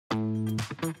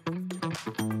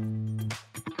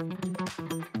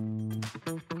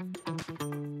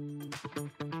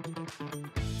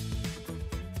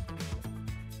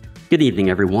Good evening,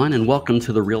 everyone, and welcome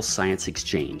to the Real Science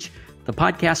Exchange, the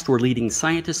podcast where leading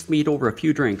scientists meet over a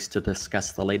few drinks to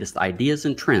discuss the latest ideas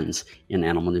and trends in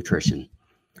animal nutrition.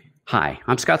 Hi,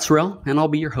 I'm Scott Sorrell, and I'll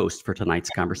be your host for tonight's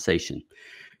conversation.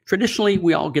 Traditionally,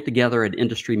 we all get together at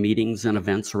industry meetings and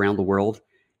events around the world,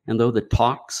 and though the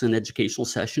talks and educational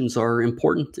sessions are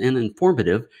important and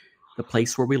informative, the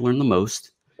place where we learn the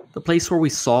most, the place where we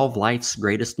solve life's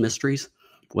greatest mysteries,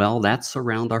 well, that's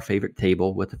around our favorite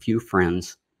table with a few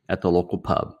friends at the local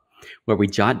pub, where we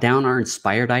jot down our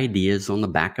inspired ideas on the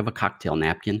back of a cocktail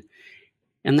napkin.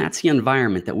 And that's the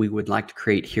environment that we would like to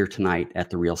create here tonight at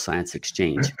the Real Science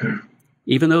Exchange.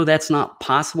 Even though that's not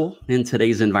possible in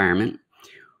today's environment,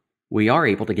 we are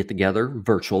able to get together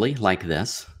virtually like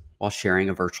this while sharing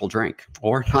a virtual drink,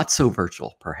 or not so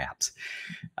virtual, perhaps.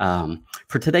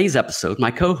 For today's episode,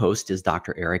 my co-host is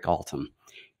Dr. Eric Altom.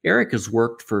 Eric has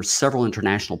worked for several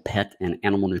international pet and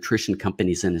animal nutrition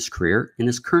companies in his career and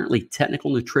is currently technical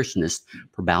nutritionist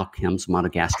for Balchem's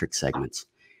Monogastric segments.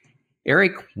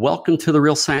 Eric, welcome to the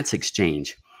Real Science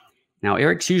Exchange. Now,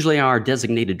 Eric's usually our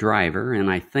designated driver,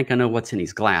 and I think I know what's in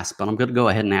his glass, but I'm going to go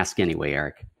ahead and ask anyway,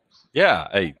 Eric. Yeah.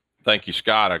 Hey, thank you,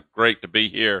 Scott. Great to be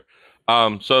here.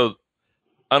 So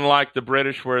unlike the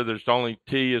British, where there's only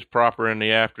tea is proper in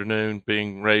the afternoon,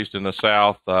 being raised in the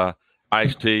South,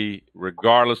 iced tea,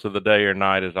 regardless of the day or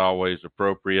night, is always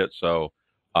appropriate. So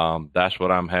that's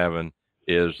what I'm having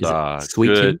is sweet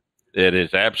good. Tea? It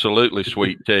is absolutely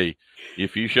sweet tea.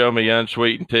 If you show me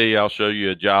unsweetened tea, I'll show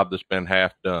you a job that's been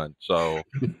half done. So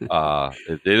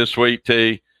it is sweet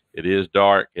tea. It is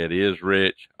dark. It is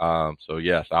rich. So,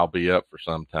 yes, I'll be up for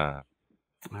some time.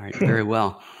 All right, very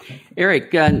well.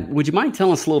 Eric, would you mind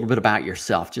telling us a little bit about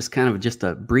yourself? Just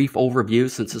a brief overview,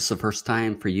 since it's the first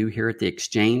time for you here at the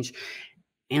Exchange.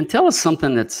 And tell us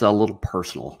something that's a little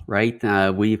personal, right?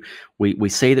 We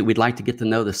say that we'd like to get to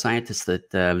know the scientists that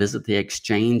visit the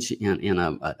Exchange in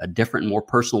a different, more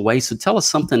personal way. So tell us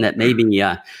something that maybe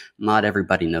not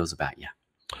everybody knows about you.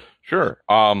 Sure.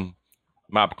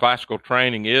 My classical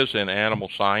training is in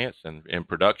animal science and in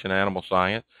production animal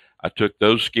science. I took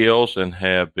those skills and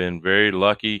have been very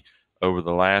lucky over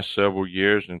the last several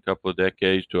years and a couple of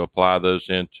decades to apply those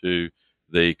into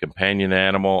the companion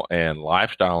animal and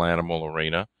lifestyle animal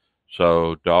arena.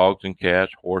 So dogs and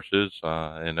cats, horses,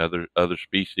 and other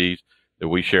species that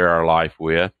we share our life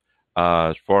with.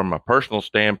 From a personal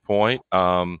standpoint,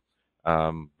 I'm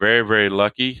very, very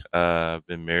lucky. I've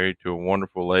been married to a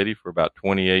wonderful lady for about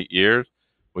 28 years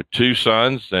with two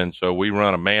sons. And so we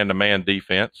run a man-to-man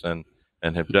defense and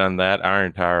have done that our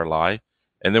entire life.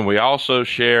 And then we also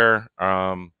share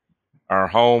our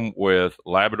home with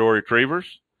Labrador retrievers.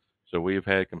 So we've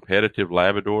had competitive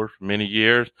Labradors for many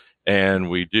years, and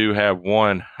we do have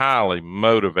one highly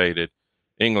motivated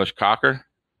English Cocker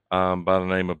by the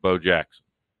name of Bo Jackson.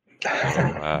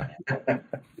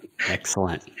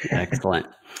 Excellent.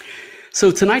 So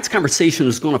tonight's conversation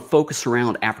is going to focus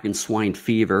around African swine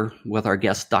fever with our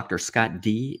guests, Dr. Scott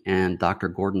Dee and Dr.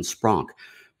 Gordon Spronk.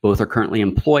 Both are currently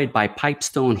employed by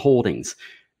Pipestone Holdings.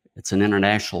 It's an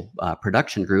international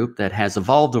production group that has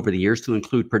evolved over the years to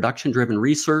include production-driven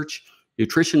research,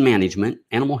 nutrition management,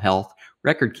 animal health,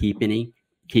 record keeping,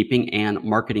 and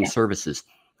marketing services,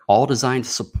 all designed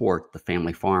to support the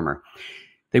family farmer.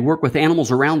 They work with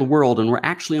animals around the world and were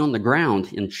actually on the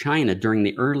ground in China during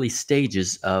the early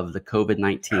stages of the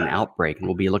COVID-19 outbreak. And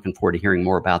we'll be looking forward to hearing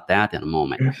more about that in a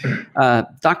moment.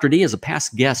 Dr. Dee is a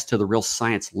past guest to the Real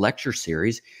Science Lecture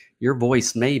Series. Your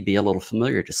voice may be a little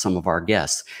familiar to some of our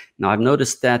guests. Now, I've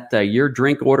noticed that your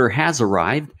drink order has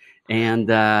arrived, and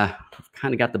I've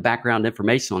kind of got the background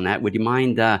information on that. Would you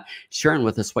mind sharing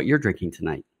with us what you're drinking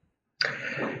tonight?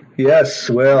 Yes,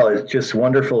 well, it's just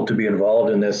wonderful to be involved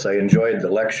in this. I enjoyed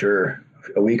the lecture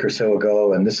a week or so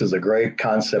ago, and this is a great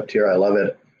concept here. I love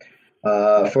it.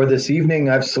 For this evening,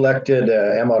 I've selected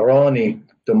Amarone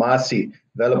Tomasi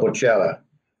Valpolicella,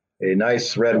 a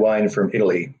nice red wine from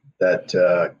Italy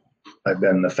that I've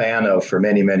been a fan of for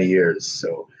many, many years.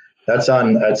 So that's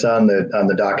on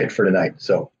the docket for tonight.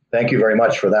 So thank you very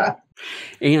much for that.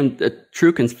 And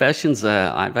true confessions,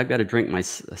 I've got to drink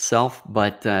myself,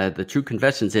 but the true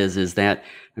confessions is that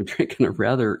I'm drinking a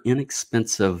rather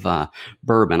inexpensive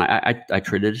bourbon. I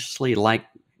traditionally like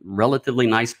relatively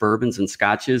nice bourbons and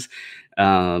scotches,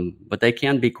 but they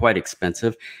can be quite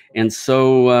expensive. And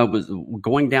so was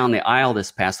going down the aisle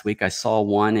this past week, I saw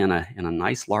one in a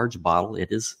nice large bottle. It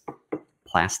is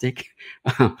plastic,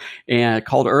 and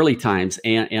called Early Times.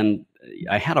 And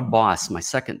I had a boss, my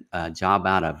second job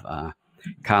out of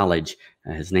college.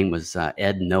 His name was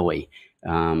Ed Noe.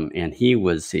 And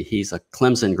he's a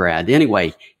Clemson grad.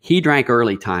 Anyway, he drank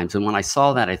early times, and when I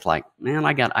saw that, I was like, man,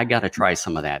 I got to try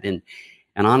some of that. And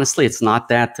honestly, it's not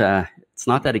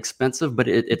that expensive, but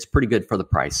it's pretty good for the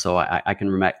price. So I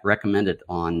can recommend it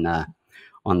on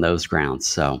those grounds.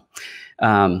 So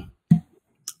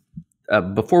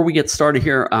before we get started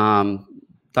here,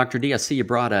 Dr. D, I see you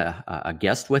brought a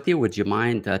guest with you. Would you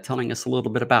mind telling us a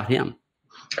little bit about him?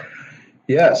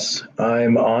 Yes,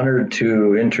 I'm honored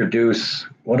to introduce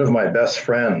one of my best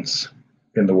friends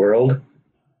in the world.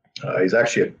 He's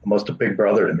actually almost a big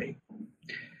brother to me,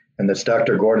 and that's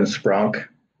Dr. Gordon Spronk.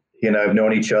 He and I have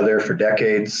known each other for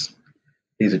decades.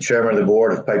 He's a chairman of the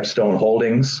board of Pipestone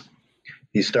Holdings.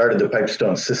 He started the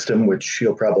Pipestone system, which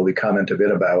he'll probably comment a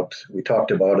bit about. We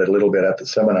talked about it a little bit at the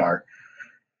seminar.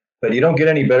 But you don't get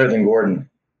any better than Gordon.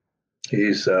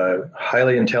 He's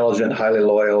highly intelligent, highly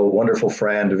loyal, wonderful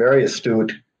friend, very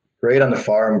astute, great on the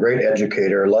farm, great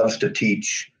educator, loves to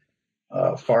teach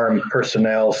farm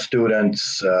personnel,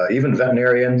 students, even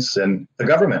veterinarians, and the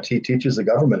government. He teaches the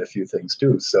government a few things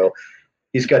too. So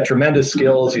he's got tremendous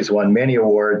skills. He's won many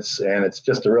awards, and it's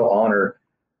just a real honor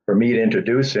for me to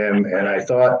introduce him. And I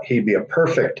thought he'd be a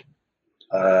perfect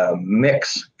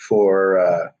mix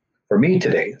for me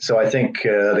today. So I think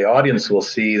the audience will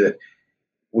see that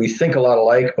we think a lot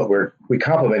alike, but we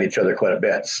complement each other quite a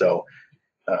bit. So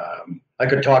I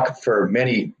could talk for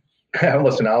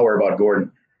almost an hour about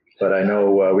Gordon, but I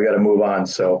know we got to move on.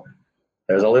 So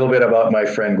there's a little bit about my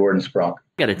friend Gordon Spronk.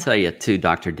 I got to tell you too,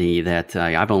 Dr. D, that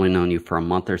I've only known you for a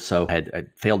month or so. I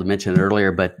failed to mention it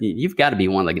earlier, but you've got to be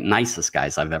one of the nicest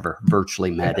guys I've ever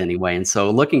virtually met anyway. And so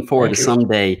looking forward to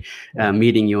someday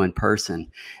meeting you in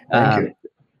person. Thank you.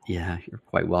 Yeah, you're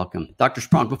quite welcome. Dr.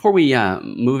 Spronk, before we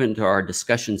move into our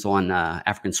discussions on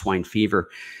African swine fever,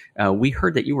 we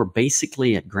heard that you were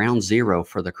basically at ground zero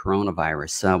for the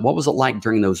coronavirus. What was it like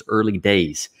during those early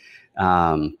days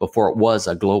before it was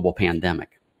a global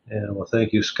pandemic? Yeah, well,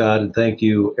 thank you, Scott, and thank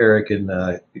you, Eric. And,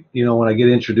 when I get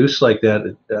introduced like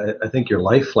that, I think your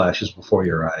life flashes before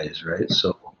your eyes, right?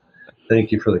 So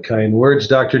thank you for the kind words,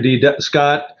 Dr. D.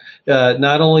 Scott,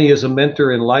 not only is a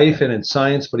mentor in life and in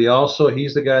science, but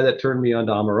he's the guy that turned me on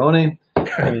to Amarone.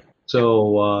 And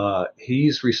so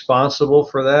he's responsible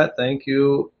for that. Thank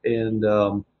you. And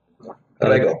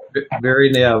Prego.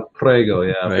 Very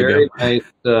nice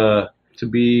to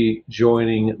be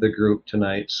joining the group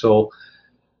tonight. So,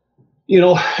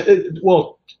 if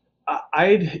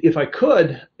I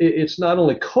could, it's not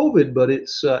only COVID, but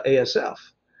it's ASF.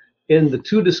 And the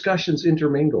two discussions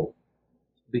intermingle,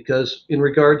 because in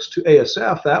regards to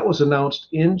ASF, that was announced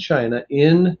in China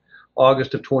in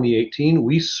August of 2018.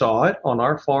 We saw it on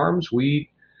our farms.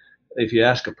 If you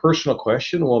ask a personal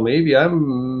question, well, I'm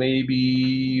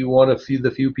one of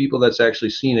the few people that's actually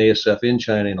seen ASF in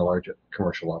China in a large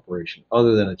commercial operation,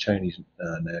 other than a Chinese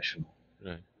national.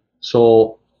 Right.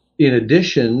 So in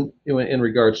addition, in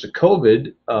regards to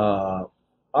COVID,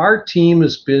 our team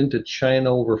has been to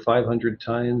China over 500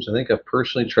 times. I think I've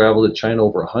personally traveled to China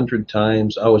over 100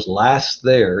 times. I was last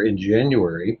there in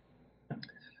January.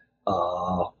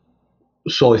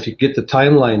 So if you get the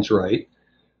timelines right,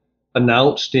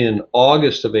 announced in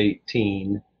August of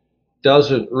 18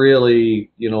 doesn't really,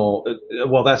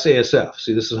 that's ASF.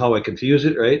 See, this is how I confuse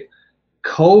it, right?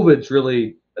 COVID's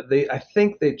really, I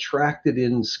think they tracked it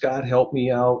in, Scott, help me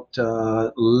out,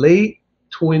 late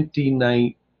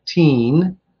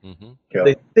 2019. Mm-hmm. Yep.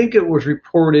 They think it was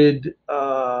reported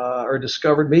or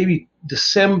discovered maybe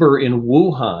December in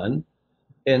Wuhan,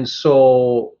 and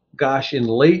so in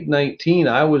late 19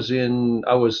 I was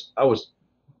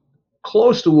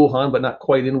close to Wuhan, but not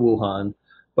quite in Wuhan.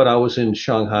 But I was in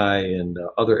Shanghai and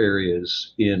other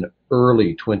areas in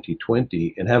early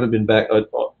 2020, and haven't been back.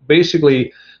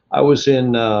 Basically, I was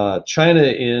in China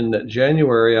in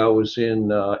January. I was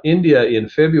in India in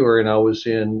February, and I was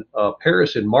in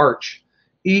Paris in March.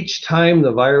 Each time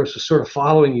the virus was sort of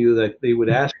following you, that they would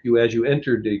ask you as you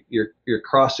entered, you're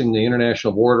crossing the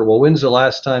international border. Well, when's the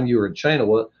last time you were in China?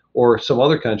 Well, or some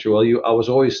other country? Well, I was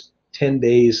always 10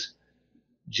 days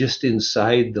just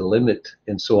inside the limit,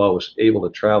 and so I was able to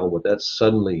travel. But that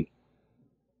suddenly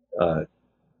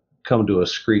come to a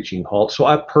screeching halt. So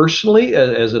I personally,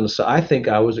 I think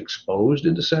I was exposed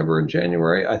in December and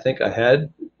January. I think I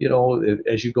had,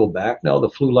 as you go back now, the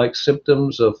flu-like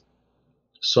symptoms of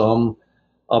some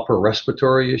upper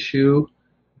respiratory issue.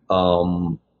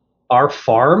 Our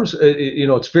farms,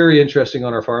 it's very interesting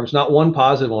on our farms. Not one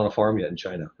positive on a farm yet in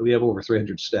China. We have over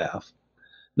 300 staff.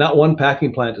 Not one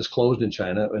packing plant is closed in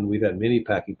China, and we've had many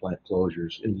packing plant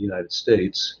closures in the United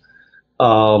States.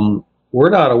 We're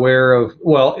not aware of,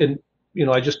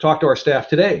 I just talked to our staff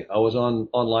today. I was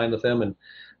online with them, and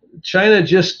China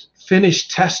just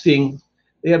finished testing.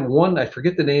 They had one, I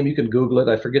forget the name, you can Google it,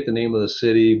 I forget the name of the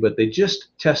city, but they just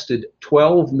tested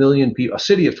 12 million people, a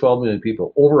city of 12 million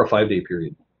people over a 5-day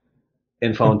period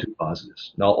and found 2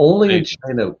 positives. Now, only in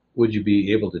China would you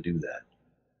be able to do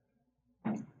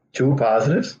that. 2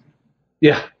 positives?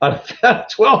 Yeah, out of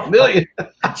 12 million.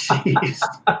 Jeez.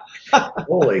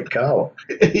 Holy cow.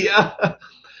 Yeah.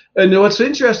 And what's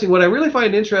interesting, what I really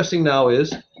find interesting now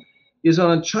is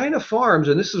on China farms,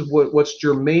 and this is what's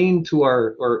germane to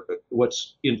or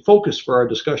what's in focus for our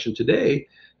discussion today,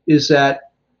 is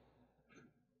that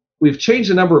we've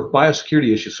changed the number of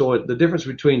biosecurity issues. So the difference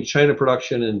between China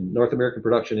production and North American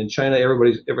production, in China,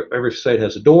 every site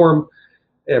has a dorm,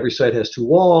 every site has 2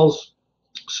 walls.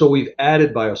 So we've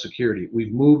added biosecurity.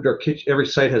 We've moved our kitchen. Every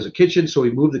site has a kitchen, so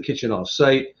we moved the kitchen off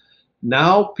site.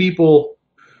 Now people,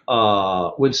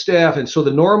 when staff, and so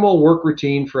the normal work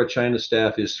routine for a China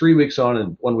staff is 3 weeks on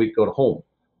and 1 week go to home.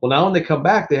 Well, now when they come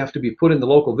back, they have to be put in the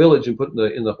local village and put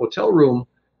in the hotel room,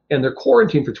 and they're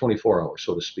quarantined for 24 hours,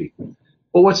 so to speak.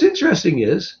 But what's interesting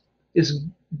is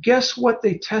guess what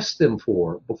they test them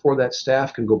for before that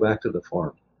staff can go back to the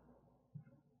farm?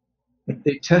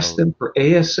 They test them for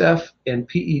ASF and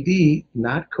PED,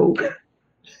 not COVID.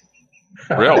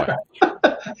 Really?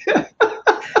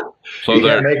 So you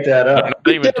can't make that up.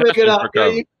 You can't make it up.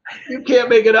 You can't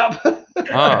make it up.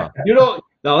 You know,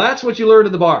 now that's what you learned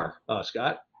in the bar,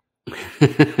 Scott.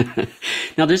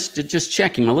 Now, just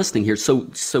checking my listening here. So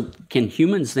can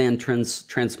humans then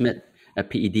transmit a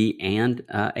PED and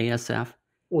ASF?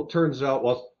 Well, it turns out,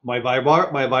 my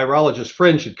virologist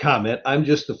friend should comment.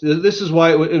 This is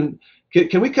why.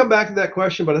 Can we come back to that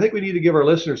question? But I think we need to give our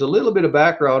listeners a little bit of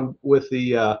background with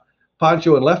the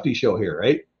Poncho and Lefty show here,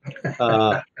 right?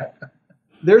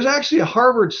 There's actually a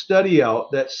Harvard study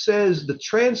out that says the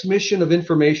transmission of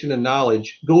information and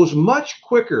knowledge goes much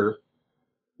quicker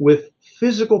with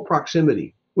physical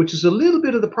proximity, which is a little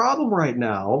bit of the problem right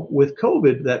now with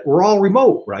COVID, that we're all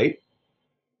remote, right?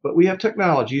 But we have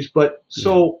technologies. But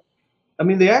so, I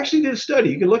mean, they actually did a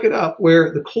study, you can look it up,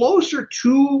 where the closer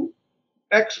two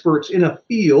experts in a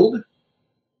field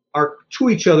are to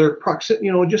each other,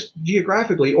 just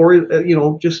geographically, or,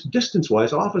 just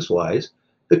distance-wise, office-wise,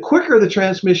 the quicker the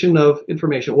transmission of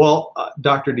information. Well,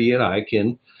 Dr. D and I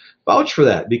can vouch for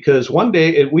that, because one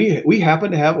day we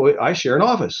happen to I share an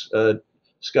office.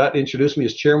 Scott introduced me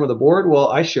as chairman of the board. Well,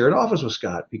 I share an office with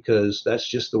Scott because that's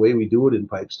just the way we do it in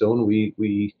Pipestone.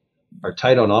 We are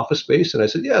tight on office space. And I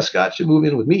said, yeah, Scott should move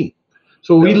in with me.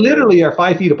 So we literally are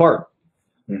 5 feet apart.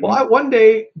 Mm-hmm. Well, one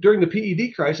day during the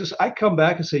PED crisis, I come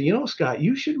back and say, Scott,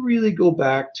 you should really go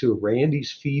back to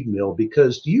Randy's feed mill,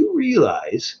 because do you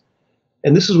realize,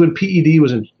 and this is when PED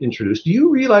was introduced, do you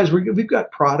realize we've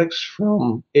got products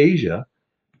from Asia?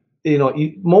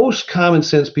 Most common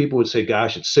sense people would say,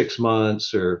 gosh, it's 6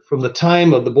 months, or from the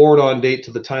time of the board on date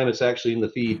to the time it's actually in the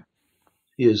feed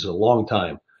is a long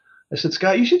time. I said,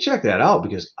 Scott, you should check that out,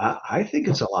 because I think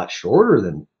it's a lot shorter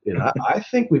than, I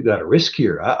think we've got a risk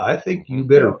here. I think you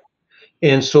better.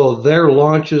 And so their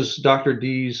launches, Dr.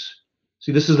 D's,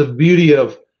 see, this is the beauty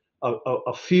of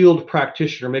a field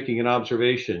practitioner making an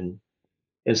observation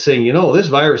and saying, this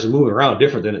virus is moving around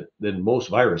different than most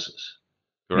viruses.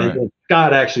 Right. And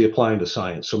Scott actually applying to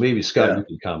science. So maybe, Scott, you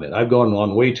can comment. I've gone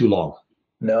on way too long.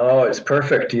 No, it's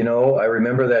perfect. I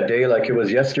remember that day like it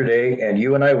was yesterday, and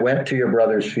you and I went to your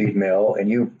brother's feed mill,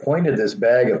 and you pointed this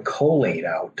bag of choline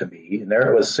out to me, and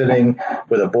there it was sitting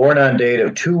with a born-on date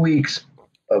of 2 weeks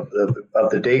of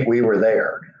the date we were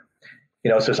there.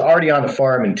 So it's already on the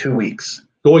farm in 2 weeks.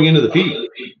 Going into the feed.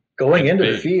 Going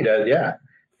into the feed, yeah.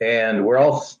 And we're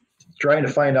all trying to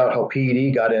find out how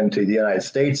PED got into the United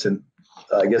States, and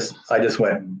I guess I just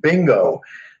went, bingo,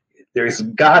 there's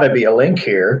got to be a link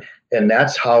here. And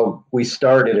that's how we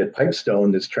started at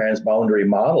Pipestone, this transboundary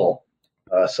model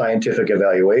scientific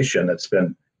evaluation that's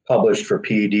been published for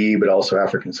PED, but also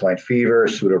African swine fever,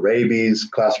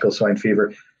 pseudorabies, classical swine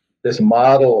fever. This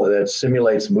model that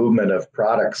simulates movement of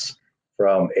products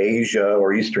from Asia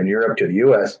or Eastern Europe to the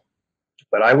US.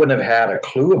 But I wouldn't have had a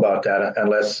clue about that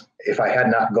unless if I had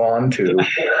not gone to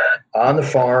on the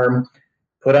farm,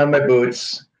 put on my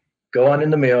boots, go on in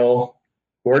the mill.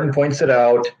 Gordon points it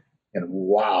out, and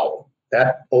wow,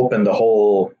 that opened the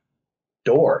whole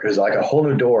door. It was like a whole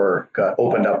new door got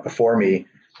opened up before me.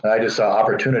 And I just saw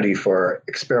opportunity for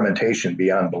experimentation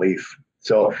beyond belief.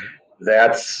 So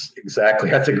that's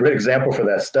a great example for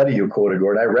that study you quoted,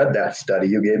 Gordon. I read that study.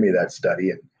 You gave me that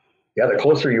study. And yeah, the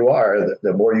closer you are,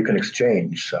 the more you can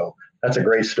exchange. So that's a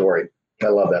great story. I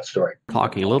love that story.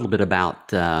 Talking a little bit about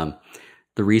the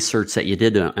research that you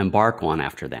did embark on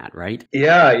after that, right?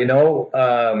 Yeah,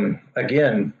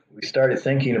 again, we started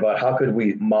thinking about how could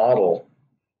we model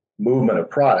movement of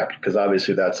product, because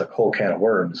obviously that's a whole can of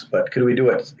worms, but could we do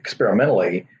it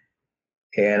experimentally?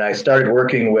 And I started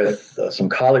working with some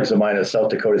colleagues of mine at South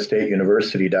Dakota State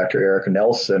University, Dr. Eric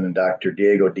Nelson and Dr.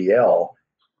 Diego DL.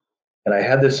 And I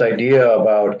had this idea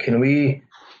about, can we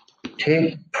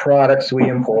take products we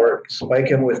import, spike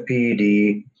them with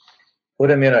PED, put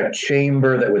them in a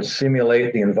chamber that would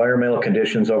simulate the environmental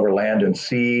conditions over land and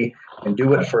sea, and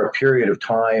do it for a period of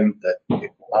time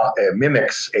that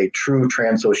mimics a true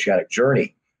transoceanic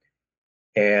journey.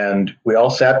 And we all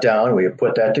sat down, we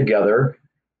put that together,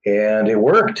 and it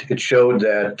worked. It showed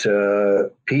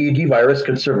that PED virus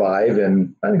could survive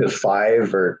in, I think it was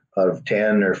 5 or out of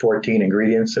 10 or 14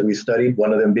 ingredients that we studied,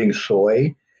 one of them being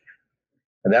soy.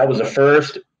 And that was the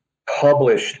first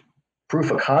published proof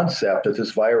of concept that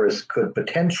this virus could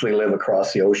potentially live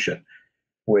across the ocean,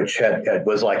 which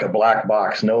was like a black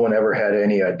box. No one ever had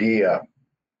any idea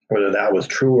whether that was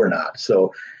true or not.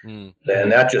 So then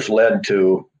that just led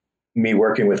to me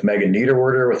working with Megan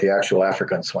Niederwerder with the actual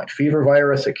African Swine Fever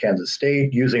virus at Kansas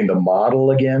State, using the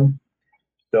model again.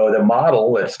 So the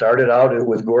model that started out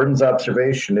with Gordon's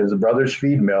observation is the Brothers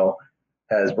Feed Mill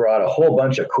has brought a whole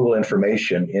bunch of cool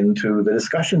information into the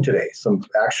discussion today, some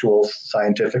actual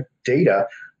scientific data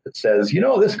that says,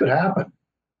 this could happen.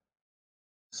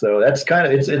 So that's kind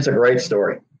of, it's a great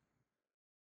story.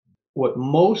 What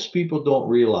most people don't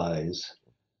realize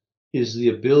is the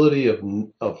ability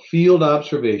of field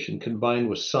observation combined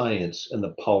with science and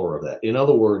the power of that. In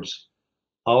other words,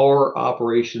 our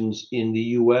operations in the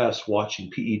US watching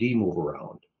PED move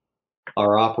around,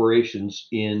 our operations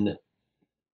in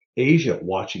Asia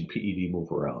watching PED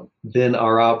move around, then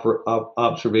our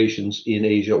observations in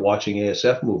Asia watching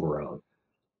ASF move around.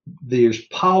 There's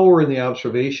power in the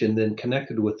observation then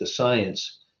connected with the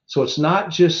science. So it's not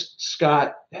just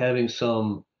Scott having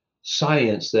some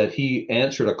science that he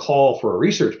answered a call for a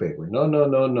research paper.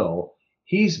 No.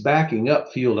 He's backing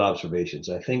up field observations.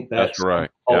 I think that's right.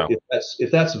 Yeah.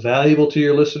 If that's valuable to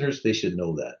your listeners, they should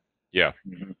know that. Yeah.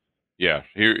 Yeah.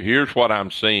 Here's what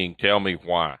I'm seeing. Tell me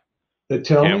why.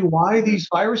 Tell me why these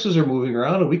viruses are moving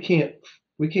around and we can't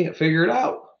figure it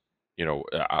out.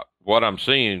 What I'm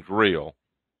seeing is real.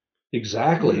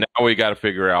 Exactly. Now we got to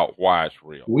figure out why it's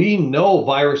real. We know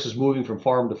viruses moving from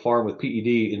farm to farm with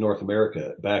PED in North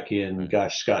America back in,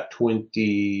 Scott,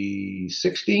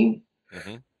 2016?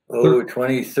 Mm-hmm.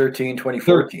 2013,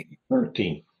 2014.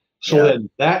 13. So then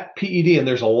that PED, and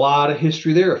there's a lot of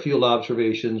history there of field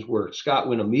observations where Scott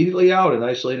went immediately out and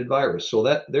isolated virus. So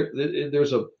that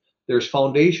there's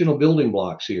foundational building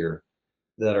blocks here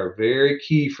that are very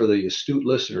key for the astute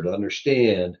listener to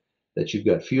understand that you've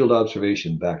got field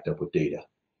observation backed up with data.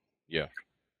 Yeah.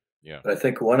 But I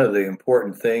think one of the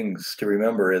important things to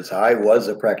remember is I was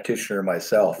a practitioner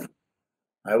myself.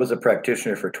 I was a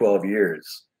practitioner for 12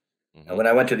 years. Mm-hmm. And when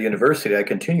I went to the university, I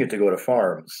continued to go to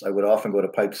farms. I would often go to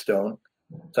Pipestone,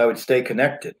 so I would stay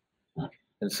connected.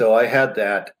 And so I had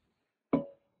that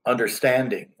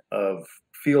understanding of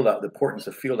the importance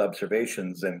of field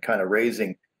observations and kind of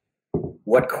raising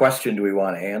what question do we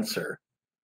want to answer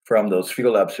from those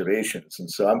field observations. And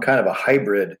so I'm kind of a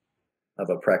hybrid of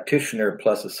a practitioner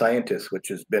plus a scientist, which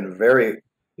has been very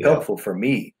helpful for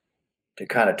me to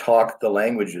kind of talk the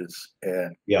languages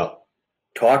and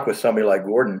talk with somebody like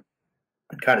Gordon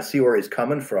and kind of see where he's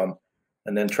coming from,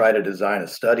 and then try to design a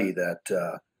study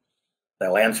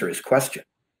that'll answer his question.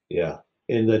 Yeah.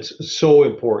 And that's so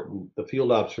important. The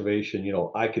field observation,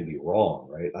 I could be wrong,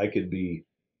 right? I could be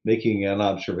making an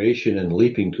observation and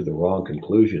leaping to the wrong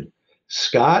conclusion.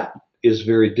 Scott is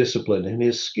very disciplined, and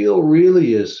his skill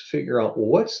really is figure out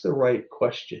what's the right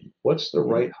question, what's the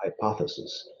right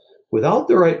hypothesis. Without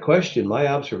the right question, my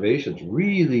observations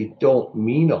really don't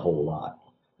mean a whole lot.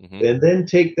 Mm-hmm. And then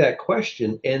take that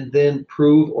question and then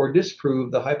prove or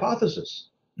disprove the hypothesis.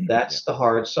 That's the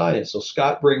hard science. So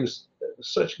Scott brings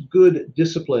such good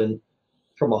discipline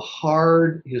from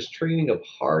his training of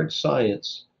hard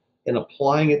science and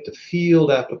applying it to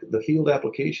the field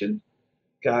application.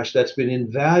 Gosh, that's been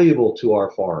invaluable to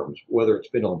our farms, whether it's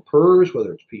been on PRRS,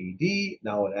 whether it's PED,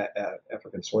 now in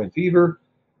African Swine Fever.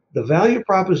 The value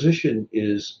proposition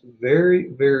is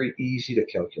very, very easy to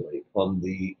calculate on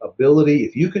the ability.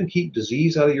 If you can keep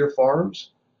disease out of your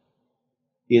farms,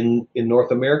 in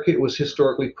North America, it was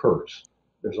historically PRRS.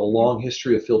 There's a long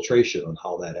history of filtration on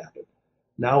how that happened.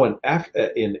 Now in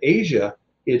Asia,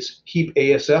 it's keep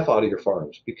ASF out of your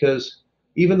farms, because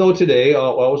even though today, I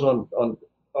was on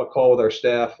a call with our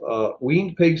staff,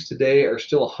 weaned pigs today are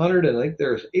still 100, and I think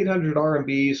there's 800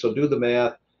 RMBs, so do the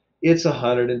math. It's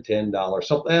 $110,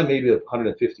 something, maybe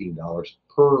 $115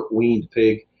 per weaned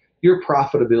pig. your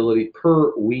profitability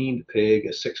per weaned pig,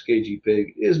 a 6 kg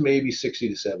pig, is maybe $60 to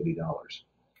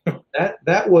 $70.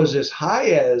 That was as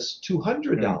high as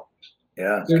 $200.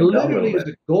 Yeah, There literally is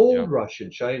a gold rush in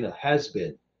China, has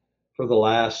been for the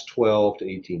last 12 to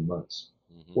 18 months.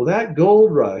 Well, that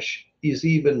gold rush is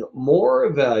even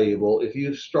more valuable if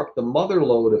you've struck the mother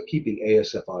lode of keeping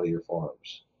ASF out of your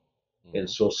farms. And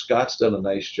so Scott's done a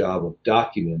nice job of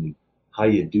documenting how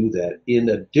you do that. In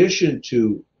addition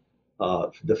to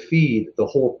the feed, the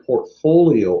whole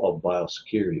portfolio of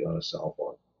biosecurity on a sow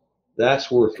farm.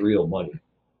 That's worth real money.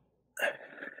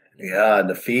 Yeah, and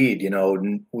the feed,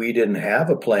 we didn't have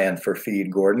a plan for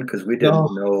feed, Gordon, because we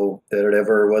didn't know that it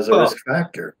ever was a risk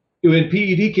factor. When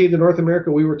PED came to North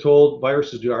America, we were told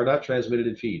viruses are not transmitted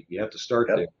in feed. You have to start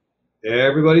there.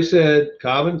 Everybody said,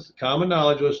 common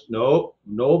knowledge was, no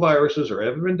viruses are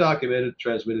ever been documented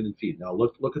transmitted in feed. Now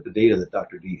look at the data that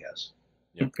Dr. Dee has.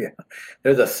 Yeah,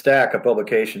 there's a stack of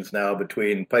publications now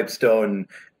between Pipestone,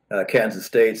 Kansas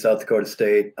State, South Dakota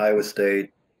State, Iowa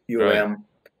State, UM. Right.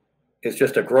 It's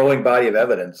just a growing body of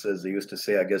evidence, as they used to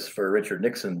say, I guess, for Richard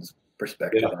Nixon's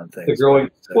perspective on things. The growing.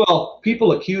 Well,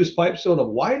 people accuse Pipestone of,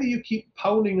 why do you keep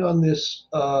pounding on this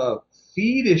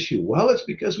feed issue? Well, it's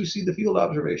because we see the field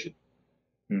observation.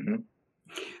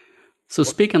 So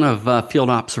speaking of field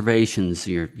observations,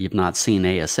 you've not seen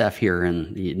ASF here,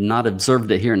 and you've not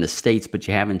observed it here in the States, but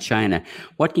you have in China.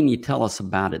 What can you tell us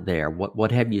about it there?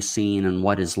 What have you seen, and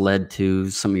what has led to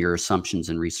some of your assumptions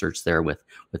and research there with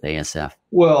ASF?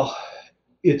 Well,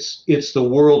 it's the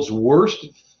world's worst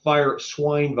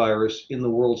swine virus in the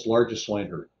world's largest swine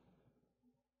herd.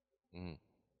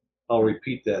 I'll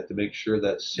repeat that to make sure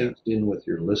that sinks in with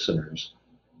your listeners.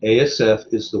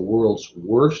 ASF is the world's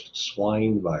worst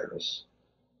swine virus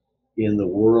in the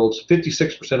world's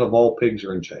 56% of all pigs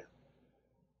are in China.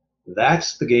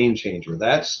 That's the game changer.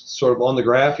 That's sort of on the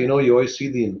graph. You always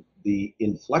see the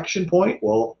inflection point.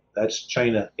 Well, that's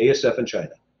China, ASF in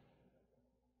China.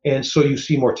 And so you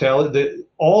see mortality.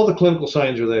 All the clinical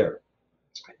signs are there.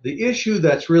 The issue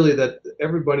that's really that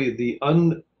everybody, the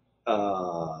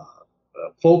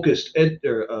unfocused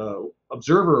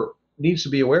observer needs to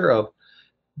be aware of.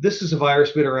 This is a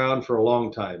virus been around for a long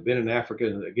time, been in Africa.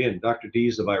 And again, Dr. D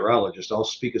is the virologist. I'll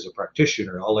speak as a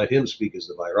practitioner. I'll let him speak as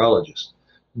the virologist.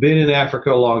 Been in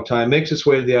Africa a long time, makes its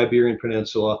way to the Iberian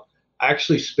Peninsula.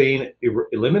 Actually, Spain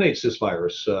eliminates this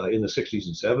virus in the 60s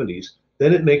and 70s.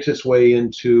 Then it makes its way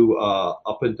into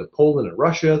up into Poland and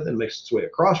Russia, then makes its way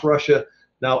across Russia,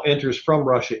 now enters from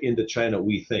Russia into China,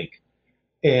 we think.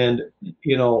 And,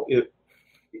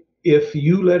 if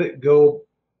you let it go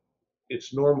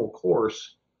its normal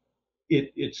course,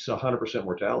 it's 100%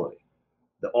 mortality.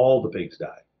 All the pigs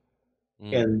die.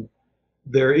 And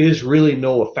there is really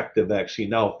no effective vaccine.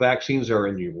 Now, vaccines are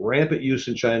in rampant use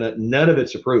in China. None of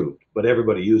it's approved, but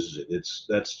everybody uses it.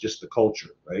 That's just the culture,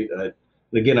 right? And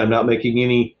again, I'm not making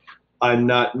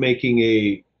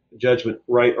a judgment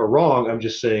right or wrong. I'm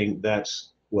just saying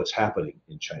that's what's happening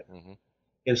in China.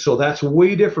 And so that's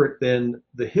way different than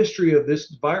the history of this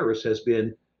virus has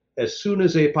been. As soon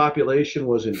as a population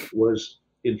was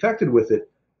infected with it,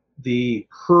 the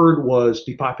herd was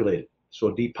depopulated.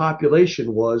 So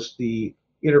depopulation was the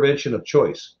intervention of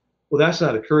choice. Well, that's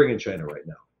not occurring in China right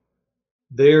now.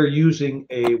 They're using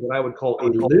what I would call a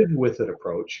live with it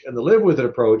approach. And the live with it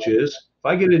approach is, if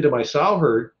I get into my sow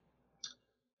herd,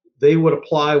 they would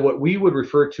apply what we would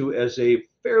refer to as a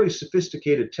fairly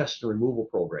sophisticated test and removal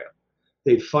program.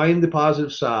 They'd find the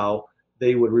positive sow,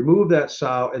 they would remove that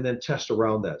sow and then test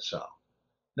around that sow.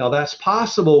 Now that's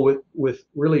possible with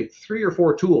really 3 or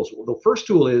 4 tools. Well, the first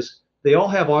tool is they all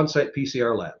have on-site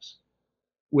PCR labs,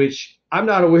 which I'm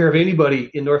not aware of anybody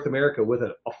in North America with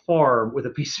a farm with a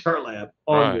PCR lab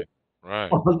on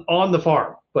the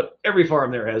farm, but every farm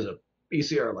there has a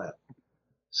PCR lab.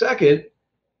 Second,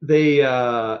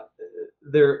 they're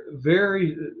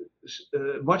very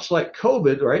much like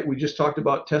COVID, right? We just talked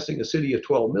about testing a city of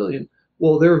 12 million.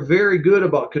 Well, they're very good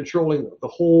about controlling the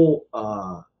whole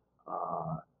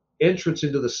entrance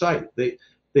into the site.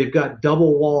 They've got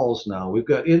double walls now. We've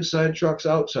got inside trucks,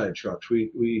 outside trucks.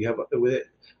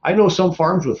 I know some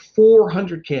farms with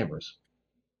 400 cameras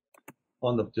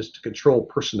on just to control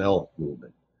personnel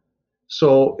movement.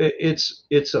 So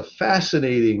it's a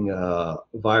fascinating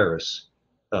virus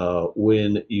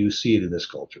when you see it in this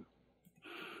culture.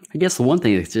 I guess the one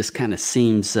thing that just kind of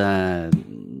seems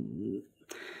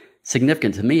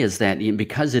significant to me is that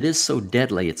because it is so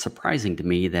deadly, it's surprising to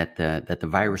me that the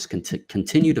virus can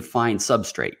continue to find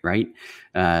substrate, right?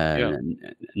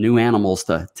 New animals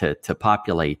to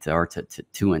populate or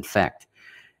to infect,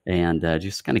 and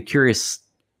just kind of curious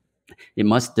It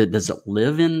must. Does it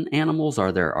live in animals?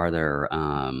 Are there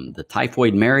the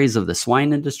typhoid Marys of the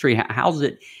swine industry? How's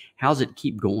it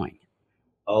keep going?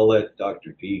 I'll let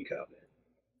Dr. D comment.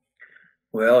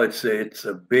 Well, it's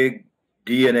a big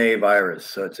DNA virus,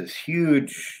 so it's this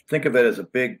huge. Think of it as a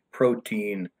big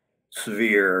protein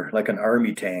sphere, like an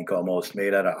army tank almost,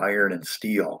 made out of iron and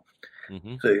steel.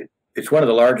 Mm-hmm. So it's one of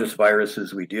the largest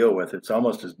viruses we deal with. It's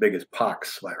almost as big as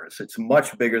pox virus. It's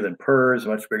much bigger than PRRS,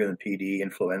 much bigger than PD,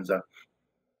 influenza,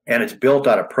 and it's built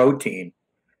out of protein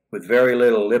with very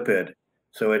little lipid.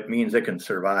 So it means it can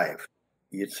survive.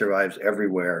 It survives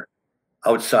everywhere,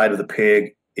 outside of the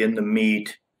pig, in the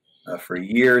meat, for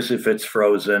years if it's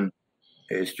frozen.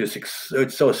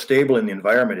 It's so stable in the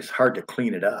environment, it's hard to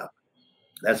clean it up.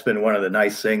 That's been one of the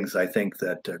nice things I think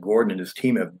that Gordon and his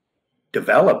team have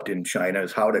developed in China,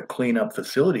 is how to clean up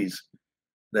facilities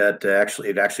that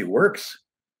it actually works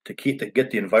to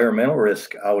get the environmental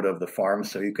risk out of the farm,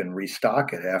 so you can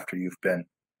restock it after you've been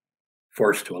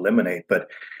forced to eliminate. But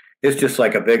it's just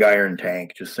like a big iron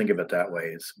tank. Just think of it that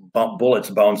way. It's bullets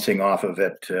bouncing off of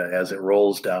it as it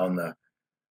rolls down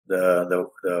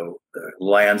the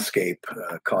landscape,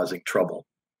 causing trouble.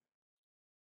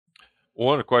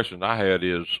 One of the questions I had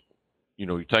is,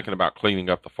 you're thinking about cleaning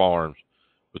up the farms,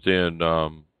 but then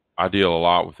I deal a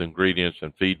lot with ingredients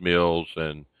and feed mills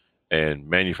and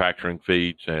manufacturing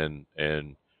feeds, and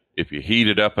if you heat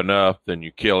it up enough, then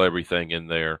you kill everything in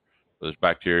there. There's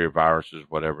bacteria, viruses,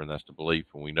 whatever, and that's the belief.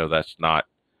 And we know that's not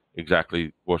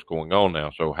exactly what's going on now.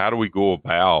 So how do we go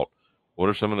about, what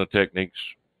are some of the techniques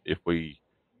if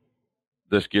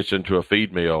this gets into a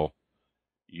feed mill?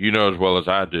 You know as well as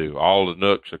I do, all the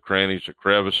nooks, the crannies, the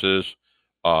crevices,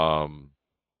 all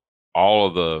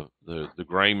of the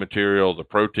grain material, the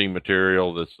protein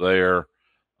material that's there.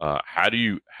 How do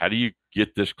you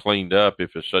get this cleaned up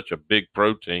if it's such a big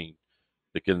protein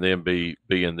that can then be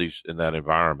in that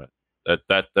environment?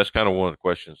 That's kind of one of the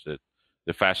questions that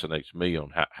fascinates me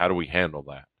on how do we handle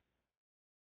that?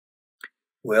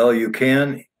 Well, you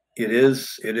can. It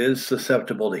is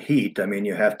susceptible to heat. I mean,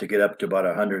 you have to get up to about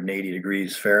 180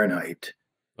 degrees Fahrenheit.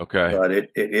 Okay. But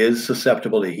it is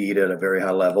susceptible to heat at a very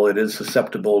high level. It is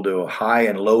susceptible to a high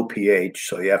and low pH.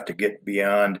 So you have to get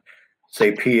beyond,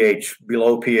 say,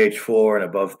 below pH 4 and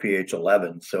above pH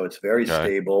 11. So it's very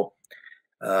stable.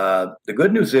 The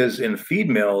good news is in feed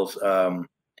mills,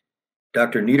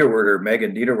 Dr. Niederwerder,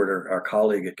 Megan Niederwerder, our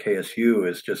colleague at KSU,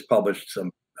 has just published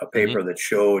a paper that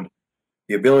showed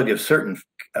the ability of certain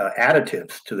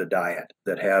additives to the diet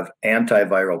that have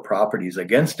antiviral properties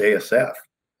against ASF.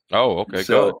 Oh, okay.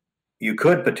 So you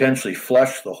could potentially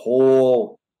flush the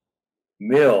whole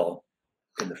mill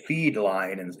in the feed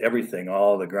line and everything,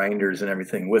 all the grinders and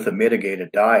everything, with a mitigated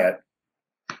diet,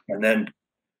 and then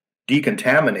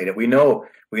decontaminate it. We know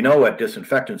what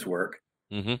disinfectants work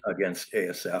against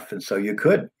ASF, and so you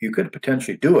could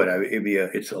potentially do it.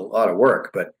 It's a lot of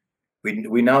work, but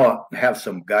we now have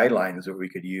some guidelines that we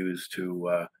could use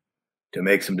to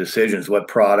make some decisions: what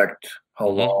product, how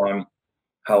long,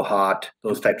 how hot,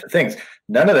 those types of things.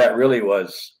 None of that really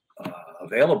was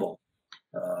available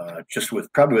just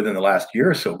probably within the last year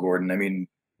or so, Gordon. I mean,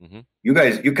 you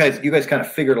guys kind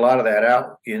of figured a lot of that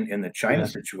out in the China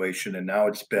situation, and now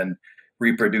it's been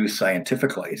reproduced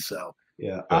scientifically. So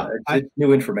it's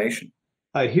new information.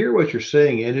 I hear what you're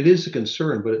saying, and it is a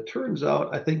concern, but it turns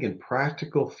out, I think, in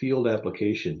practical field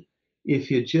application,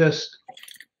 if you just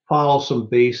follow some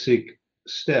basic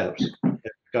steps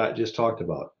that Scott just talked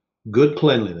about, good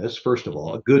cleanliness, first of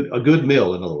all, a good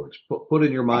mill, in other words, put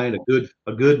in your mind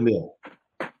a good mill,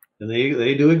 and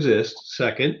they do exist.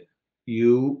 Second,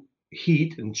 you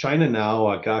heat in China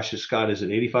now. Gosh, Scott, is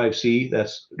it 85C?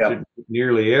 That's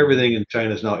nearly everything in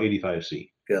China is now 85C.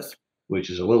 Yes. Which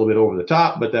is a little bit over the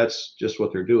top, but that's just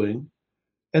what they're doing.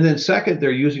 And then second,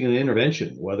 they're using an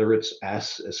intervention, whether it's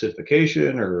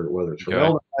acidification or whether it's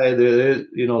formaldehyde.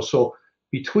 So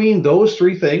between those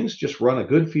three things, just run a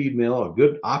good feed mill, a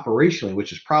good operationally,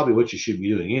 which is probably what you should be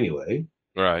doing anyway.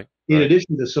 Right. In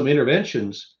addition to some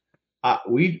interventions,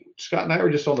 Scott and I were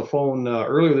just on the phone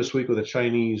earlier this week with a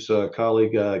Chinese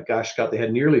colleague. Gosh, Scott, they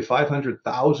had nearly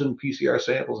 500,000 PCR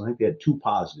samples. I think they had 2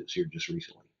 positives here just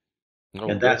recently.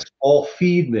 And that's all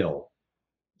feed mill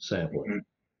sampling.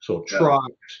 So trucks,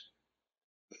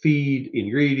 feed,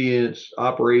 ingredients,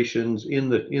 operations in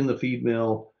the feed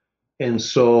mill. And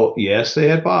so, yes, they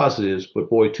had positives, but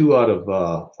boy, 2 out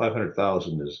of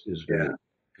 500,000 is great.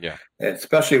 Yeah.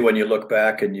 Especially when you look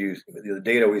back and the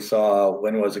data we saw,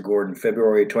 when was it, Gordon?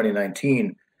 February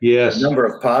 2019. Yes. The number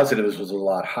of positives was a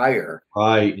lot higher.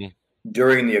 Right.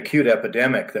 During the acute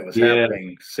epidemic that was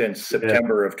happening since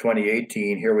September of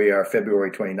 2018. Here we are, February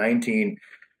 2019.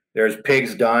 there's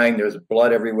pigs dying, there's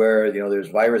blood everywhere, there's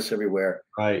virus everywhere.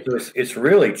 Right. So it's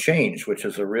really changed, which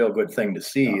is a real good thing to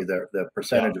see. The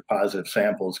percentage of positive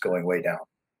samples going way down.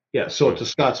 Yeah. So to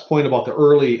Scott's point about the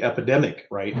early epidemic,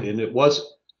 right? And it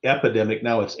was epidemic,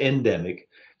 now it's endemic.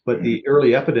 But the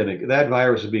early epidemic, that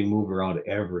virus is being moved around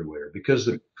everywhere because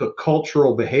the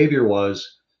cultural behavior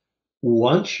was,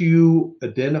 once you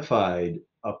identified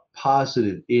a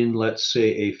positive in, let's say,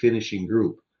 a finishing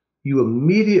group,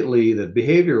 the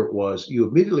behavior was you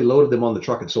immediately loaded them on the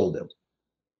truck and sold them.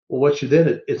 Well, what you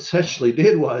then essentially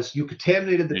did was you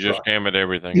contaminated the truck. You just contaminated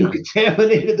everything. You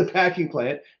contaminated the packing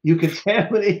plant. You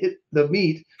contaminated the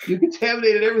meat. You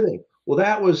contaminated everything. Well,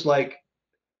 that was like,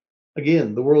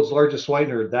 again, the world's largest swine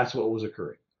herd. That's what was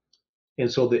occurring.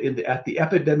 And so at the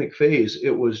epidemic phase,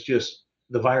 it was just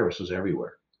the virus was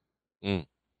everywhere. Mm.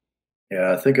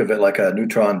 Yeah, think of it like a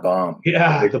neutron bomb.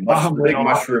 Yeah, the big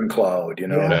mushroom cloud.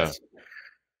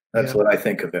 That's what I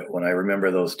think of it when I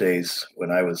remember those days when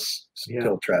I was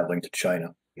still traveling to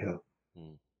China. Yeah.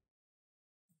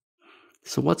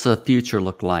 So what's the future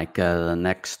look like the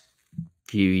next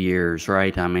few years,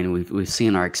 right? I mean, we've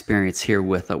seen our experience here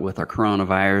with our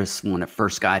coronavirus. When it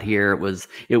first got here, it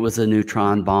was a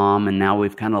neutron bomb, and now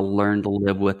we've kind of learned to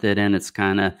live with it, and it's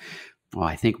kind of, well,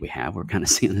 I think we're kind of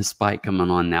seeing the spike coming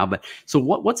on now. But so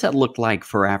what's that look like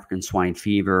for African swine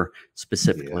fever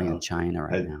specifically in China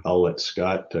right now? I'll let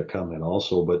Scott comment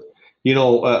also, but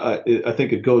I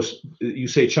think it goes, you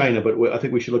say China, but I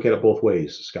think we should look at it both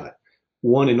ways, Scott.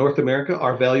 One, in North America,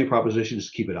 our value proposition is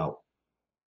to keep it out.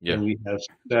 Yeah. And we have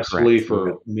successfully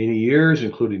for many years,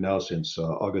 including now since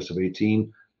August of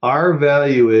 18. Our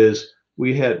value is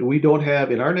we don't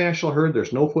have in our national herd,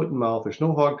 there's no foot and mouth, there's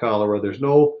no hog cholera, there's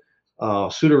no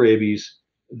pseudorabies,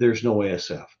 there's no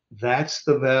ASF. That's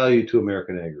the value to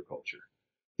American agriculture.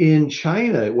 In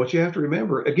China, what you have to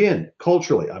remember, again,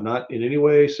 culturally, I'm not in any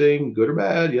way saying good or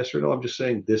bad, yes or no, I'm just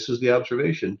saying this is the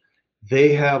observation.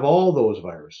 They have all those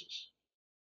viruses.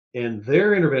 And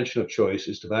their intervention of choice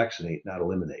is to vaccinate, not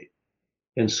eliminate.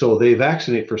 And so they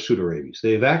vaccinate for pseudorabies.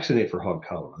 They vaccinate for hog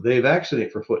cholera. They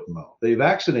vaccinate for foot and mouth. They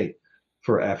vaccinate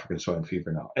for African swine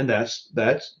fever now. And that's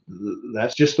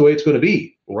just the way it's going to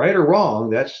be. Right or wrong,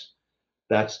 that's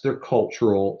their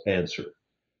cultural answer.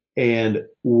 And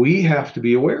we have to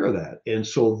be aware of that. And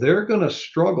so they're going to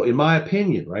struggle, in my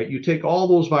opinion, right? You take all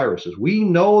those viruses. We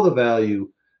know the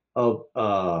value of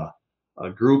a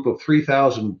group of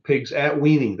 3,000 pigs at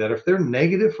weaning, that if they're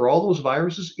negative for all those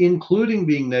viruses, including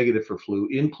being negative for flu,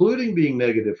 including being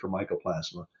negative for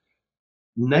mycoplasma,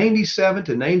 97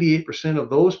 to 98% of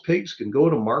those pigs can go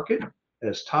to market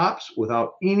as tops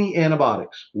without any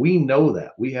antibiotics. We know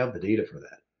that. We have the data for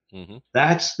that. Mm-hmm.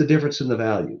 That's the difference in the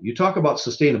value. You talk about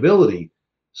sustainability.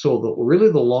 So really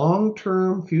the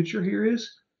long-term future here is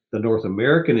the North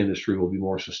American industry will be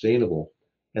more sustainable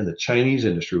and the Chinese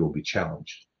industry will be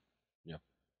challenged. Yeah.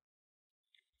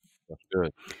 That's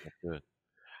good. That's good.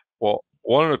 Well,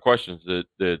 one of the questions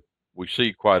that we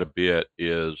see quite a bit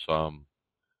is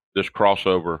this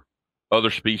crossover, other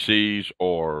species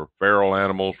or feral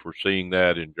animals. We're seeing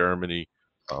that in Germany,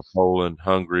 Poland,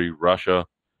 Hungary, Russia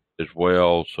as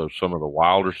well. So some of the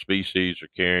wilder species are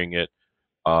carrying it.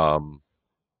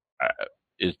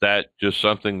 Is that just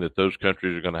something that those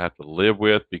countries are going to have to live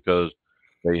with because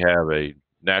they have a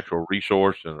natural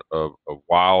resource of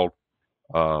wild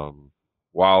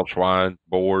swine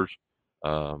boars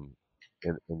in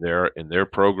their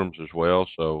programs as well?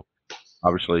 So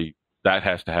obviously that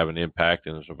has to have an impact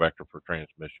and is a vector for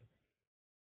transmission.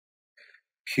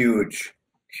 Huge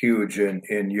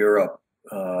in Europe.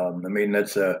 I mean,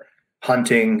 that's a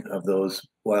hunting of those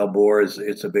wild boars.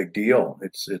 It's a big deal.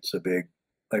 It's a big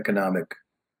economic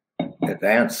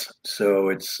advance. So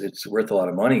it's worth a lot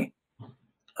of money.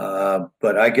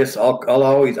 But I guess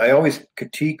I always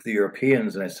critique the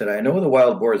Europeans, and I said, I know the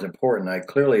wild boar is important. I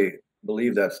clearly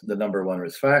believe that's the number one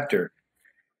risk factor,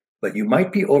 but you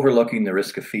might be overlooking the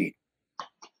risk of feed.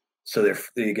 So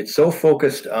they get so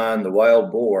focused on the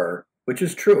wild boar, which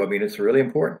is true. I mean, it's really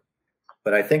important,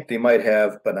 but I think they might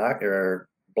have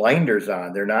blinders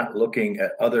on. They're not looking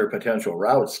at other potential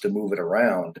routes to move it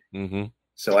around. Mm-hmm.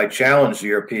 So I challenge the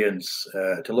Europeans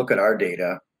to look at our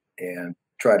data and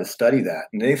try to study that.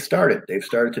 And they've started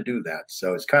to do that.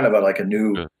 So it's kind of like a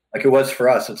new, like it was for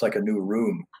us, it's like a new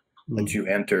room that you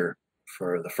enter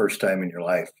for the first time in your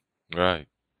life. Right.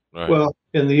 Well,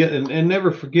 and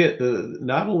never forget,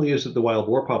 not only is it the wild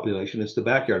boar population, it's the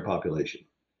backyard population.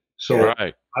 So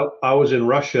I was in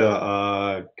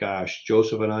Russia,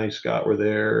 Joseph and I, Scott, were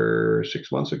there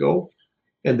 6 months ago,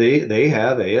 and they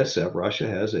have ASF. Russia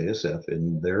has ASF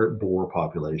in their boar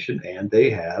population, and they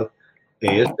have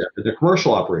ASF in their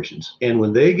commercial operations. And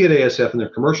when they get ASF in their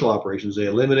commercial operations, they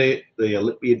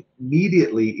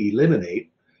immediately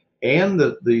eliminate, and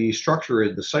the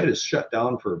structure, the site is shut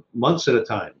down for months at a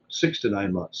time, 6 to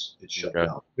 9 months. It's shut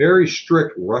down. Very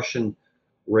strict Russian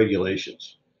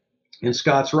regulations. And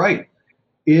Scott's right.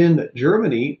 In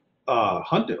Germany,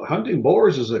 hunting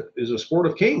boars is a sport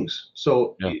of kings.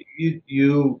 So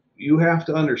you have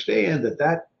to understand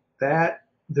that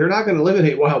they're not going to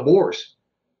eliminate wild boars.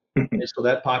 And so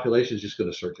that population is just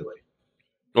going to circulate.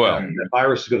 Well, the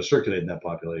virus is going to circulate in that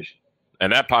population.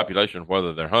 And that population,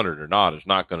 whether they're hunted or not, is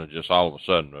not going to just all of a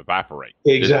sudden evaporate.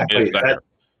 Exactly.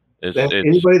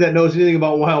 Anybody that knows anything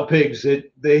about wild pigs,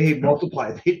 they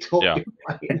multiply. They totally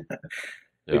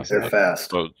They're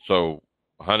fast. So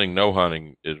hunting, no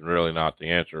hunting is really not the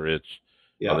answer. It's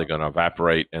are they going to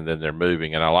evaporate and then they're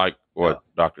moving? And I like what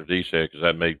Dr. D said, because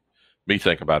that made me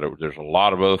think about it. There's a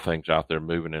lot of other things out there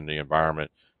moving in the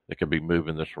environment that can be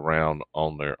moving this around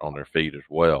on their feet as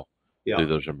well through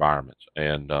those environments.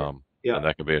 And and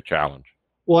that could be a challenge.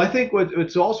 Well, I think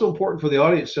what's also important for the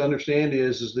audience to understand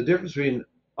is the difference between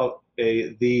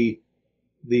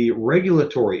the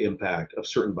regulatory impact of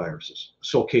certain viruses.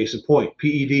 So case in point,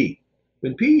 PED.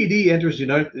 When PED enters the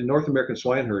North American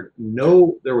swine herd,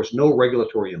 there was no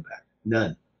regulatory impact,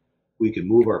 none. We could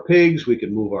move our pigs, we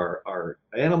could move our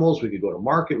animals, we could go to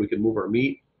market, we could move our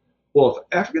meat. Well, if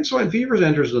African swine fever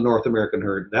enters the North American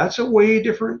herd, that's a way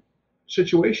different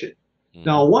situation.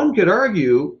 Now, one could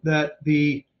argue that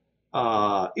the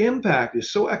impact is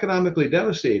so economically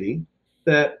devastating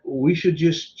that we should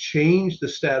just change the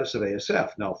status of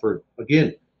ASF. Now,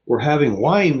 again, we're having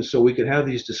wine, so we could have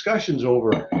these discussions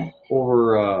over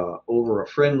a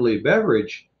friendly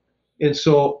beverage. And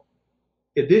so,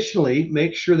 additionally,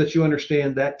 make sure that you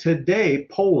understand that today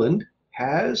Poland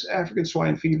has African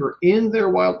swine fever in their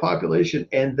wild population,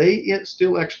 and they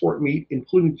still export meat,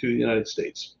 including to the United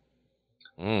States.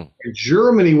 And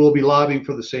Germany will be lobbying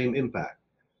for the same impact.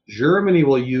 Germany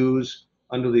will use,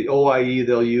 under the OIE,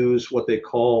 they'll use what they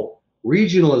call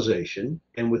regionalization,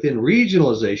 and within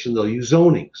regionalization, they'll use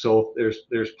zoning. So if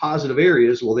there's positive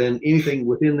areas, well, then anything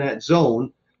within that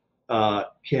zone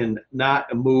can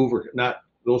not move, or not,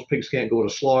 those pigs can't go to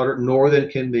slaughter, nor then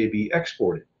can they be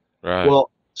exported. Right.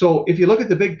 Well, so if you look at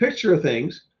the big picture of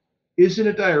things, isn't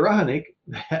it ironic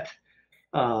that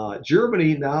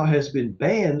Germany now has been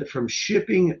banned from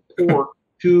shipping pork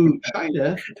to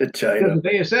China because of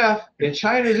ASF, and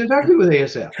China is infected with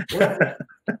ASF? Well,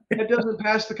 that doesn't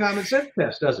pass the common sense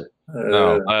test, does it?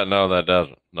 No, that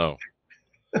doesn't. No.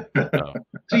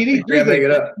 So you need three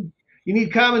things. You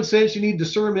need common sense, you need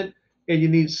discernment, and you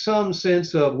need some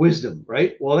sense of wisdom,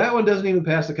 right? Well, that one doesn't even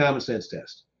pass the common sense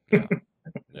test.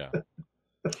 Yeah.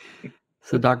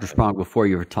 So, Dr. Spronk, before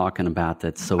you were talking about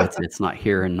that, so it's not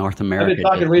here in North America. I've been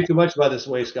talking way too much about this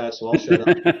way, Scott, so I'll shut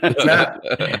up.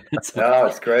 No,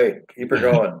 it's great. Keep her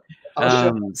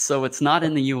going. So it's not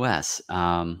in the U.S.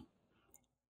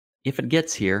 If it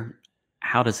gets here,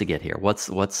 how does it get here? What's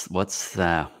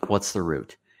the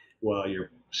route? Well,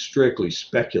 you're strictly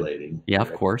speculating. Yeah,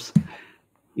 of course.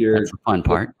 That's the fun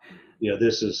part. Yeah,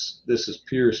 this is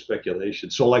pure speculation.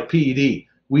 So, like PED,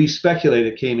 we speculate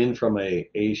it came in from a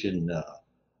Asian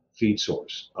feed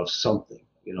source of something.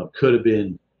 It could have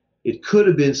been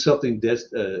something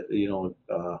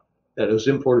that that was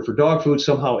imported for dog food,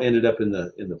 somehow ended up in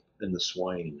the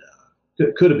swine.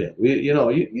 Could have been. You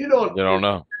don't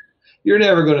know. You're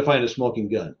never going to find a smoking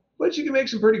gun, but you can make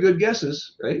some pretty good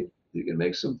guesses, right? You can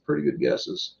make some pretty good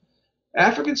guesses.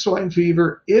 African swine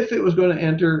fever, if it was going to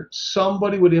enter,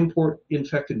 somebody would import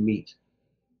infected meat.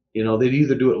 They'd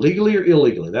either do it legally or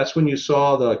illegally. That's when you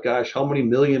saw how many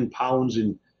million pounds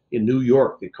in New